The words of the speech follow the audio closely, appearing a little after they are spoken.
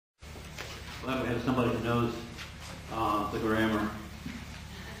Glad we have somebody who knows the grammar.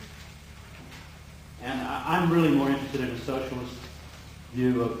 And I'm really more interested in a socialist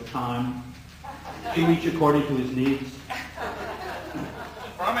view of time, each according to his needs.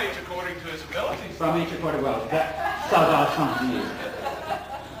 From each according to his abilities. From each according, well, that's some view.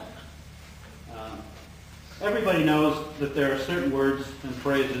 Everybody knows that there are certain words and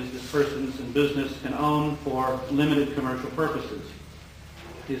phrases that persons in business can own for limited commercial purposes.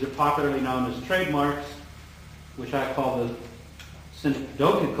 These are popularly known as trademarks, which I call the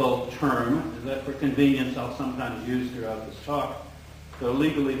synecdochical term, that for convenience I'll sometimes use throughout this talk, though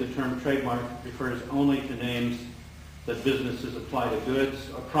legally the term trademark refers only to names that businesses apply to goods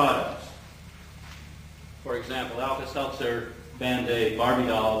or products. For example, Alka-Seltzer, Band-Aid, Barbie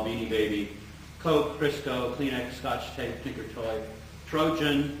doll, Beanie Baby, Coke, Crisco, Kleenex, Scotch Tape, Tinker Toy,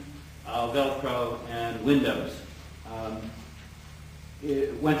 Trojan, Velcro, and Windows.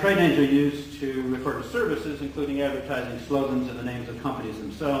 When trade names are used to refer to services, including advertising slogans and the names of companies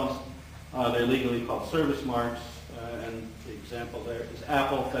themselves, they're legally called service marks. And the example there is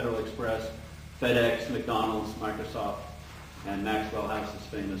Apple, Federal Express, FedEx, McDonald's, Microsoft, and Maxwell House's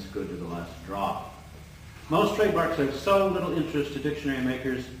famous "good to the last drop." Most trademarks are of so little interest to dictionary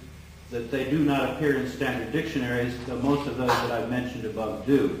makers that they do not appear in standard dictionaries, though most of those that I've mentioned above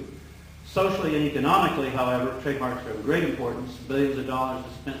do. Socially and economically, however, trademarks are of great importance. Billions of dollars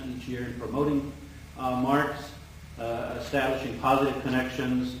are spent each year in promoting marks, establishing positive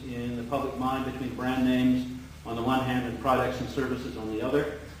connections in the public mind between brand names on the one hand and products and services on the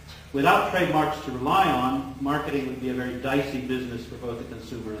other. Without trademarks to rely on, marketing would be a very dicey business for both the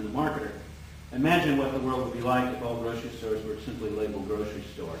consumer and the marketer. Imagine what the world would be like if all grocery stores were simply labeled grocery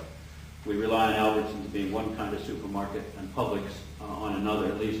store. We rely on Albertsons being one kind of supermarket and Publix on another,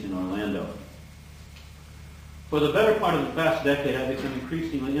 at least in Orlando. For the better part of the past decade, I've become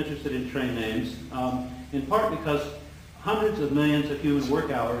increasingly interested in trade names, in part because hundreds of millions of human work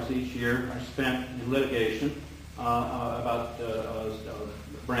hours each year are spent in litigation about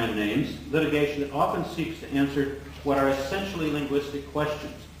brand names, litigation that often seeks to answer what are essentially linguistic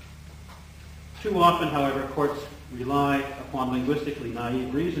questions. Too often, however, courts rely upon linguistically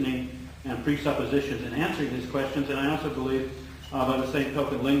naive reasoning and presuppositions in answering these questions, and I also believe by the same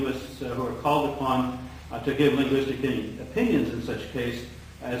token linguists who are called upon to give linguistic opinions in such case,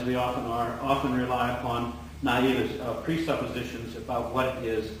 as we often are, often rely upon naive presuppositions about what it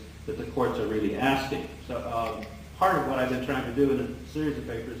is that the courts are really asking. So part of what I've been trying to do in a series of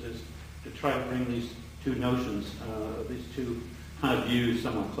papers is to try to bring these two notions, these two kind of views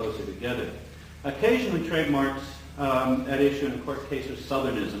somewhat closer together. Occasionally trademarks at issue in a court case are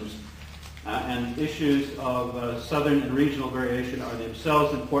southernisms, and issues of southern and regional variation are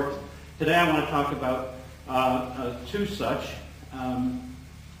themselves important. Today I want to talk about two such.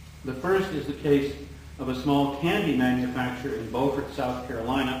 The first is the case of a small candy manufacturer in Beaufort, South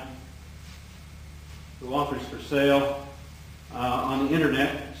Carolina, who offers for sale on the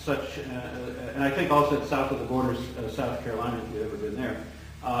internet such, and I think also south of the borders of South Carolina, if you've ever been there,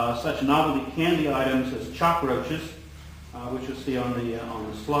 such novelty candy items as chalk roaches, which you'll see on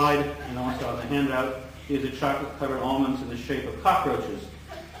the slide, and also on the handout. These are chocolate-covered almonds in the shape of cockroaches.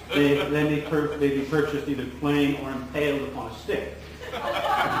 They may be purchased either plain or impaled upon a stick.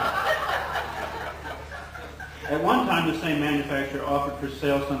 At one time, the same manufacturer offered for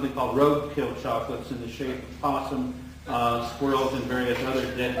sale something called roadkill chocolates in the shape of possum, squirrels, and various other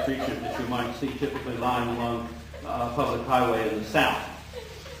dead creatures that you might see typically lying along a public highway in the South.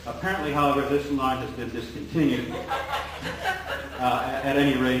 Apparently, however, this line has been discontinued. At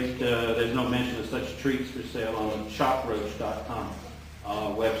any rate, there's no mention of such treats for sale on the chalkroach.com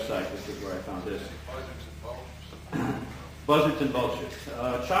website, which is where I found this. Buzzards and vultures.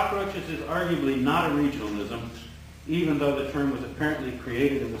 Cockroaches is arguably not a regionalism, even though the term was apparently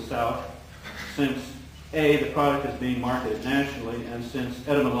created in the South, since A, the product is being marketed nationally, and since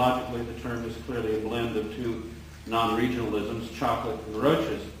etymologically the term is clearly a blend of two non-regionalisms, chocolate and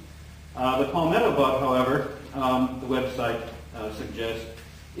roaches. The palmetto bug, however, the website suggests,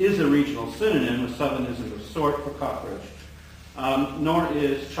 is a regional synonym, a southernism of sort, for cockroach. Nor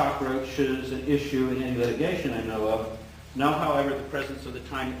is cockroaches an issue in any litigation I know of. Now, however, the presence of the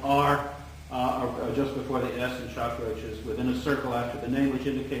tiny R just before the S in cockroaches within a circle after the name, which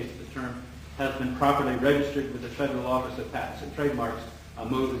indicates the term has been properly registered with the Federal Office of Patents and Trademarks, a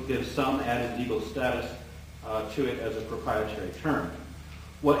move that gives some added legal status to it as a proprietary term.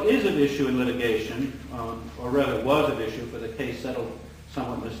 What is of issue in litigation, or rather was of issue for the case settled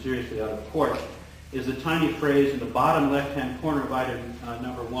somewhat mysteriously out of court, is the tiny phrase in the bottom left-hand corner of item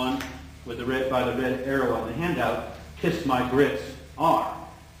number 1 with by the red arrow on the handout, "Kiss my grits, R."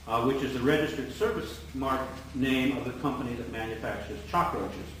 which is the registered service mark name of the company that manufactures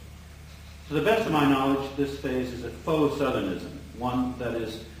cockroaches. To the best of my knowledge, this phase is a faux Southernism, one that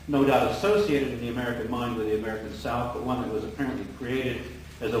is no doubt associated in the American mind with the American South, but one that was apparently created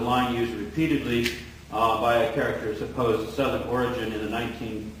as a line used repeatedly by a character of supposed Southern origin in the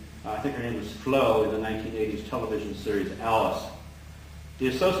I think her name was Flo, in the 1980s television series Alice. The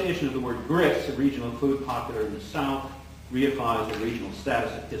association of the word grits, a regional food popular in the South, reifies the regional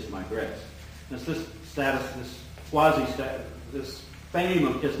status of Kiss My Grits. And it's this status, this quasi-status, this fame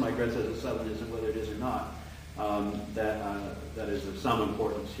of Kiss My Grits as a Southernism, whether it is or not, that is of some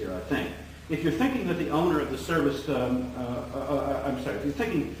importance here, I think. If you're thinking that the owner of the service, if you're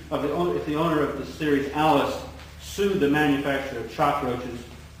thinking of if the owner of the series Alice sued the manufacturer of cockroaches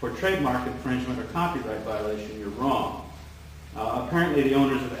for trademark infringement or copyright violation, you're wrong. Apparently the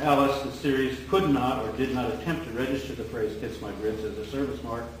owners of Alice, the series, could not or did not attempt to register the phrase Kiss My Grits as a service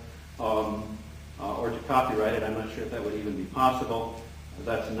mark or to copyright it. I'm not sure if that would even be possible.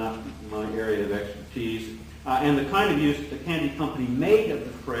 That's not my area of expertise. And the kind of use that the candy company made of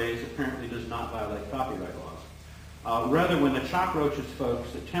the phrase apparently does not violate copyright laws. Rather, when the cockroaches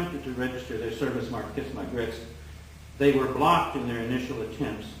folks attempted to register their service mark Kiss My Grits, they were blocked in their initial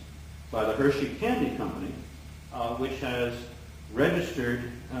attempts by the Hershey Candy Company, which has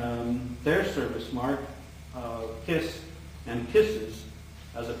registered their service mark, Kiss and Kisses,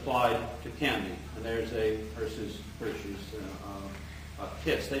 as applied to candy. And there's a Hershey's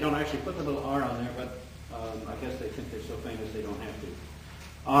Kiss. They don't actually put the little R on there, but I guess they think they're so famous they don't have to.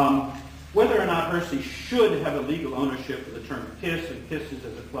 Whether or not Hershey should have a legal ownership of the term Kiss and Kisses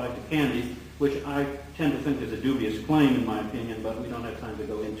as applied to candy, which I tend to think is a dubious claim in my opinion, but we don't have time to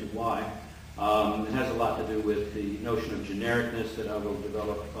go into why. It has a lot to do with the notion of genericness that I will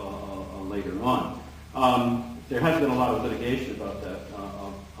develop later on. There has been a lot of litigation about that,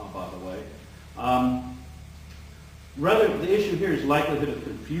 by the way. Rather, the issue here is likelihood of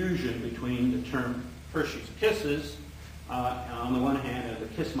confusion between the term Hershey's Kisses on the one hand and the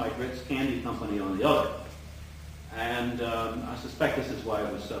Kiss My Grits Candy Company on the other. And I suspect this is why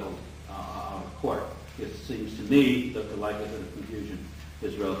it was settled out of court. It seems to me that the likelihood of confusion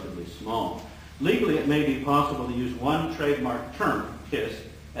is relatively small. Legally, it may be possible to use one trademark term, Kiss,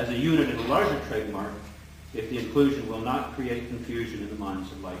 as a unit in a larger trademark if the inclusion will not create confusion in the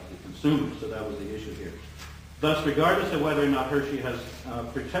minds of likely consumers. So that was the issue here. Thus, regardless of whether or not Hershey has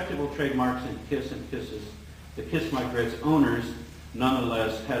protectable trademarks in Kiss and Kisses, the Kiss My Grits owners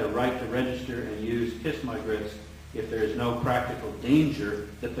nonetheless had a right to register and use Kiss My Grits if there is no practical danger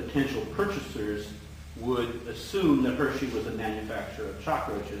that potential purchasers would assume that Hershey was a manufacturer of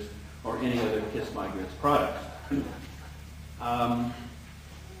cockroaches or any other Kiss My Grits products.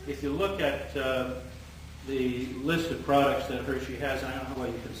 If you look at the list of products that Hershey has, and I don't know how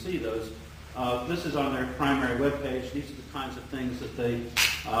well you can see those, this is on their primary webpage. These are the kinds of things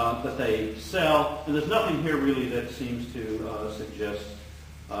that they sell, and there's nothing here really that seems to suggest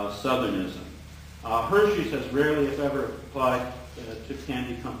Southernism. Hershey's has rarely, if ever, applied to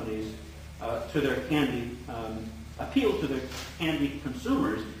candy companies, to their candy, appeal to their candy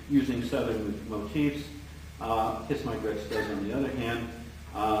consumers using Southern motifs. Kiss My Grits does, on the other hand.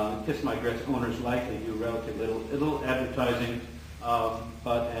 Kiss My Grits owners likely do relatively little advertising,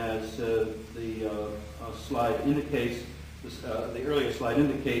 but as the slide indicates, the earlier slide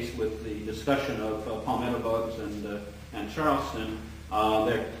indicates, with the discussion of palmetto bugs and Charleston,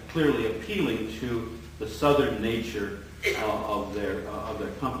 they're clearly appealing to the Southern nature of their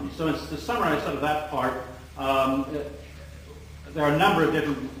company. So to summarize sort of that part, there are a number of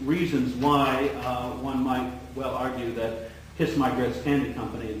different reasons why one might well argue that Kiss My Grits Candy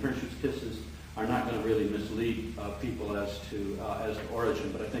Company and Hershey's Kisses are not going to really mislead people as to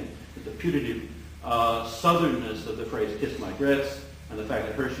origin. But I think that the putative southernness of the phrase Kiss My Grits and the fact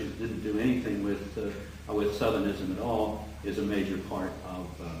that Hershey's didn't do anything with Southernism at all is a major part of,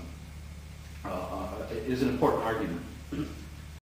 is an important argument.